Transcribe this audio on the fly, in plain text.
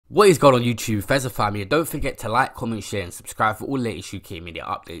What is going on YouTube? Fesify me. Don't forget to like, comment, share and subscribe for all latest UK media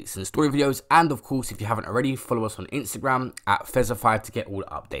updates and story videos. And of course, if you haven't already, follow us on Instagram at Fesify to get all the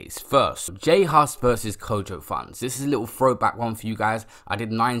updates. First, J Hus versus Kojo Funds. This is a little throwback one for you guys. I did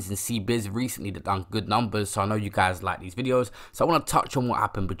 9s in CBiz recently that done good numbers, so I know you guys like these videos. So I want to touch on what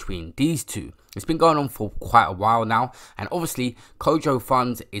happened between these two. It's been going on for quite a while now, and obviously Kojo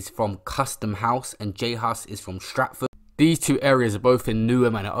Funds is from Custom House and J Hus is from Stratford. These two areas are both in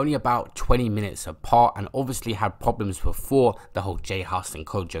Newham and are only about 20 minutes apart, and obviously had problems before the whole J Hus and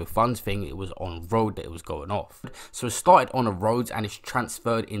Kojo Funds thing. It was on road that it was going off. So it started on the roads and it's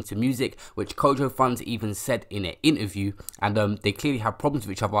transferred into music, which Kojo Funds even said in an interview, and they clearly have problems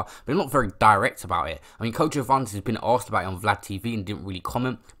with each other, but they're not very direct about it. I mean, Kojo Funds has been asked about it on Vlad TV and didn't really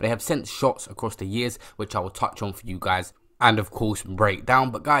comment, but they have sent shots across the years, which I will touch on for you guys and of course break down.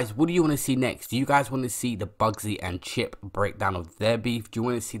 But guys, what do you want to see next? Do you guys want to see the Bugsy and Chip breakdown of their beef? Do you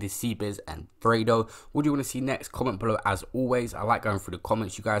want to see the CBiz and Fredo? What do you want to see next? Comment below. As always, I like going through the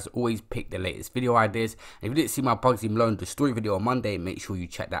comments. You guys always pick the latest video ideas, and if you didn't see my Bugsy Malone the story video on Monday, make sure you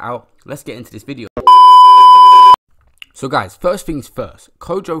check that out. Let's get into this video. So guys, first things first,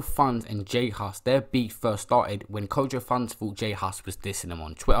 Kojo Funds and J Hus, their beef first started when Kojo Funds thought J Hus was dissing him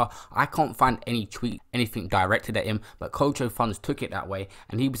on Twitter. I can't find any tweet, anything directed at him, but Kojo Funds took it that way,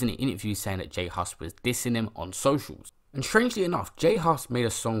 and he was in an interview saying that J Hus was dissing him on socials. And strangely enough, J Hus made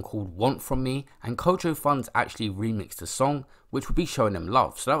a song called Want From Me, and Kojo Funds actually remixed the song, which would be showing them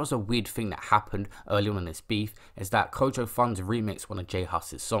love. So that was a weird thing that happened early on in this beef, is that Kojo Funds remixed one of J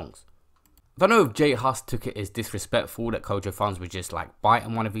Hus's songs. I don't know if J Hus took it as disrespectful that Kojo Funds was just like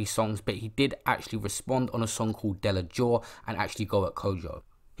biting one of these songs, but he did actually respond on a song called Delajore and actually go at Kojo.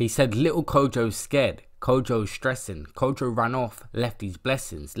 He said, "Little Kojo's scared, Kojo's stressing, Kojo ran off, left his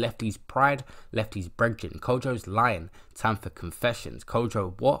blessings, left his pride, left his brethren, Kojo's lying, time for confessions,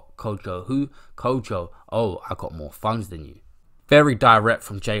 Kojo what, Kojo who, Kojo, oh I got more funds than you." Very direct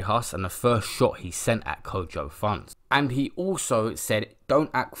from J Hus, and the first shot he sent at Kojo Funds. And he also said, "Don't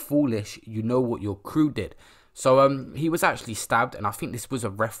act foolish, you know what your crew did." So he was actually stabbed, and I think this was a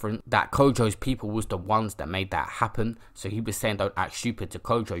reference that Kojo's people was the ones that made that happen. So he was saying, don't act stupid to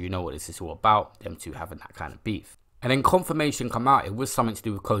Kojo, you know what this is all about, them two having that kind of beef. And then confirmation come out, it was something to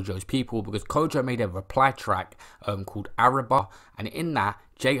do with Kojo's people, because Kojo made a reply track called Araba, and in that,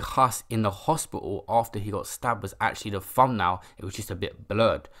 J Hus in the hospital after he got stabbed was actually the thumbnail. It was just a bit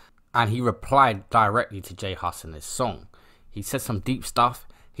blurred, and he replied directly to J Hus in this song. He said some deep stuff.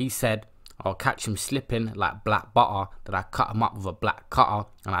 He said, "I'll catch him slipping like black butter, that I cut him up with a black cutter,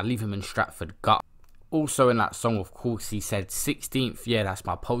 and I leave him in Stratford gut." Also in that song, of course, he said 16th, yeah, that's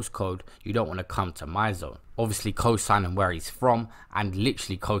my postcode, you don't want to come to my zone. Obviously co-signing where he's from, and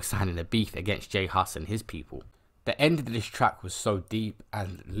literally co-signing the beef against J Hus and his people. The end of this track was so deep,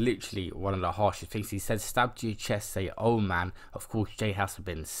 and literally one of the harshest things. He said, "Stab to your chest, say oh man." Of course J Hus had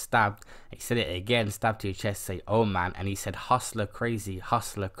been stabbed. He said it again, "Stab to your chest, say oh man." And he said, hustler crazy, ah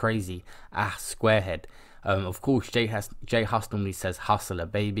squarehead. Of course J Hus normally says hustler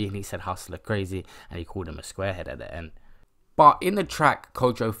baby, and he said hustler crazy, and he called him a squarehead at the end. But in the track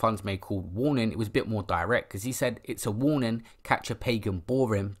Kojo Funds made called Warning, it was a bit more direct, because he said, "It's a warning, catch a pagan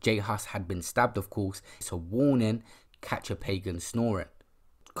boring." J Hus had been stabbed, of course. "It's a warning, catch a pagan snoring."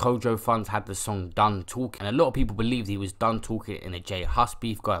 Kojo Funds had the song Done Talking, and a lot of people believed he was done talking in a J Hus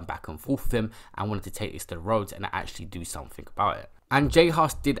beef, going back and forth with him, and wanted to take this to the roads and actually do something about it. And J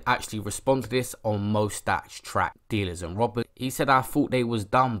Hus did actually respond to this on Mostat's track Dealers and Robbers. He said, "I thought they was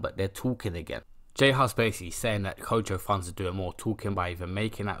done, but they're talking again." J Hus basically saying that Kojo Funds are doing more talking by even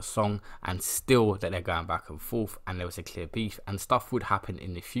making that song, and still that they're going back and forth, and there was a clear beef, and stuff would happen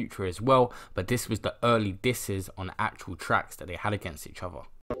in the future as well, but this was the early disses on actual tracks that they had against each other.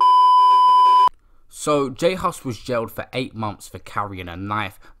 So J Hus was jailed for 8 months for carrying a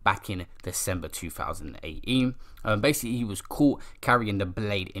knife back in December 2018. Basically he was caught carrying the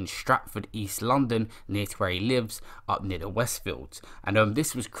blade in Stratford, East London, near to where he lives, up near the Westfields. And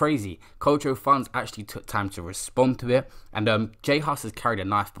this was crazy. Kojo Funds actually took time to respond to it, and J Hus has carried a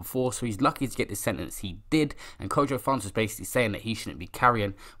knife before, so he's lucky to get the sentence he did. And Kojo Funds was basically saying that he shouldn't be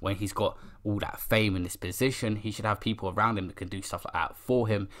carrying when he's got all that fame in this position. He should have people around him that can do stuff like that for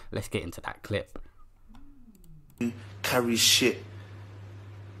him. Let's get into that clip. Carry shit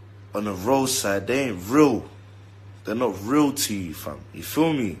on the roadside, they ain't real. They're not real to you, fam. You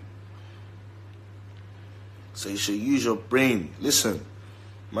feel me? So you should use your brain. Listen,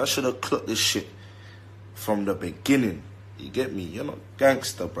 man should have clocked this shit from the beginning. You get me? You're not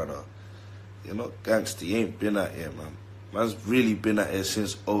gangster, brother. You're not gangster. You ain't been out here, man. Man's really been out here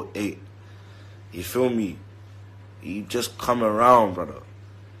since 08. You feel me? You just come around, brother.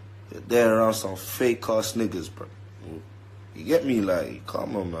 You're there around some fake ass niggas, bro. You get me? Like,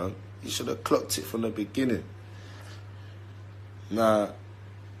 come on, man. You should have clocked it from the beginning. Nah,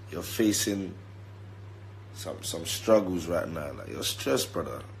 you're facing some struggles right now. Like, you're stressed,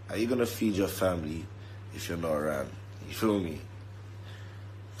 brother. How you gonna feed your family if you're not around? You feel me?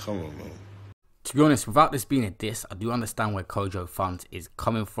 Come on, man. To be honest, without this being a diss, I do understand where Kojo Funds is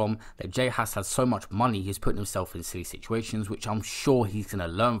coming from. That Jay has had so much money, he's putting himself in silly situations, which I'm sure he's going to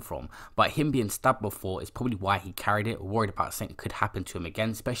learn from. But him being stabbed before is probably why he carried it, worried about something could happen to him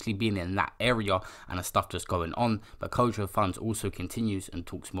again, especially being in that area and the stuff that's going on. But Kojo Funds also continues and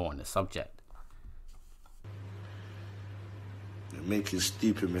talks more on the subject. You're making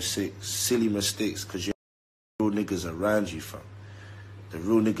stupid mistakes, silly mistakes, because you're real niggas around you, fam. The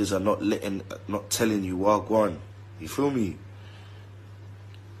real niggas are not telling you wagwan. You feel me?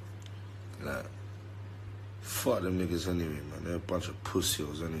 Like, fuck them niggas anyway, man. They're a bunch of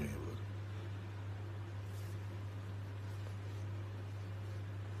pussies anyway, bro.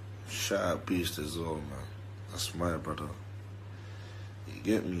 Shout out Beast as well, man. That's my brother. You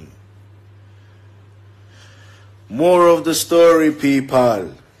get me? More of the story,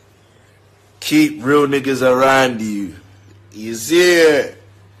 people. Keep real niggas around you. You see it?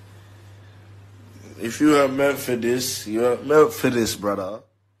 If you weren't meant for this, you weren't meant for this, brother.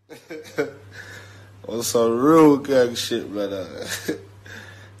 On some real gang shit, brother.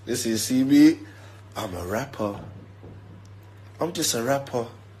 Listen, you see me? I'm a rapper. I'm just a rapper.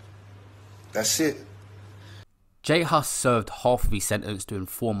 That's it. J Hus served half of his sentence doing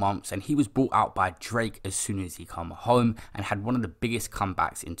 4 months, and he was brought out by Drake as soon as he come home and had one of the biggest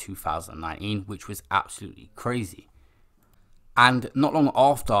comebacks in 2019, which was absolutely crazy. And not long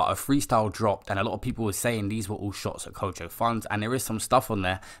after, a freestyle dropped, and a lot of people were saying these were all shots at Kojo Funds, and there is some stuff on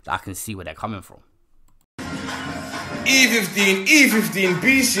there that I can see where they're coming from. E15, E15,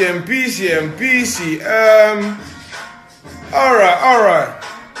 BCM, BCM, BC. Alright.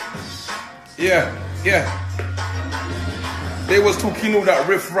 Yeah. They was talking all that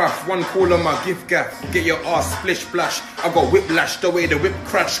riff raff, one call on my gift gaff. Get your ass splish splash. I got whiplash the way the whip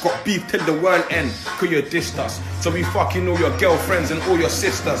crash. Got beef till the world end, cause you dissed us. So we fucking all your girlfriends and all your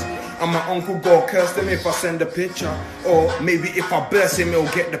sisters. And my uncle go curse them if I send a picture. Or maybe if I bless him,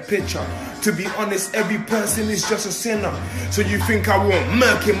 he'll get the picture. To be honest, every person is just a sinner. So you think I won't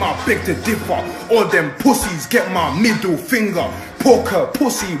murk him, I beg to differ. All them pussies get my middle finger. Poke her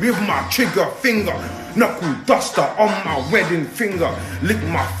pussy with my trigger finger. Knuckle duster on my wedding finger. Lick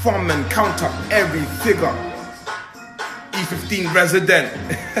my thumb and count up every figure. E15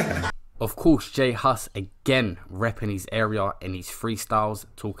 resident. Of course, J Hus again repping his area in his freestyles,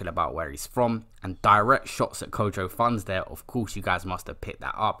 talking about where he's from, and direct shots at Kojo Funds there. Of course, you guys must have picked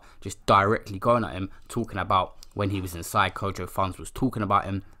that up. Just directly going at him, talking about when he was inside, Kojo Funds was talking about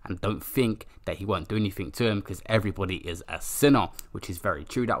him, and don't think that he won't do anything to him because everybody is a sinner, which is very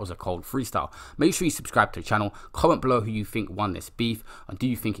true. That was a cold freestyle. Make sure you subscribe to the channel, comment below who you think won this beef, and do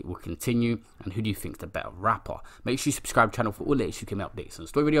you think it will continue, and who do you think is the better rapper. Make sure you subscribe to the channel for all the latest UK updates and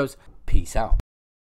story videos. Peace out.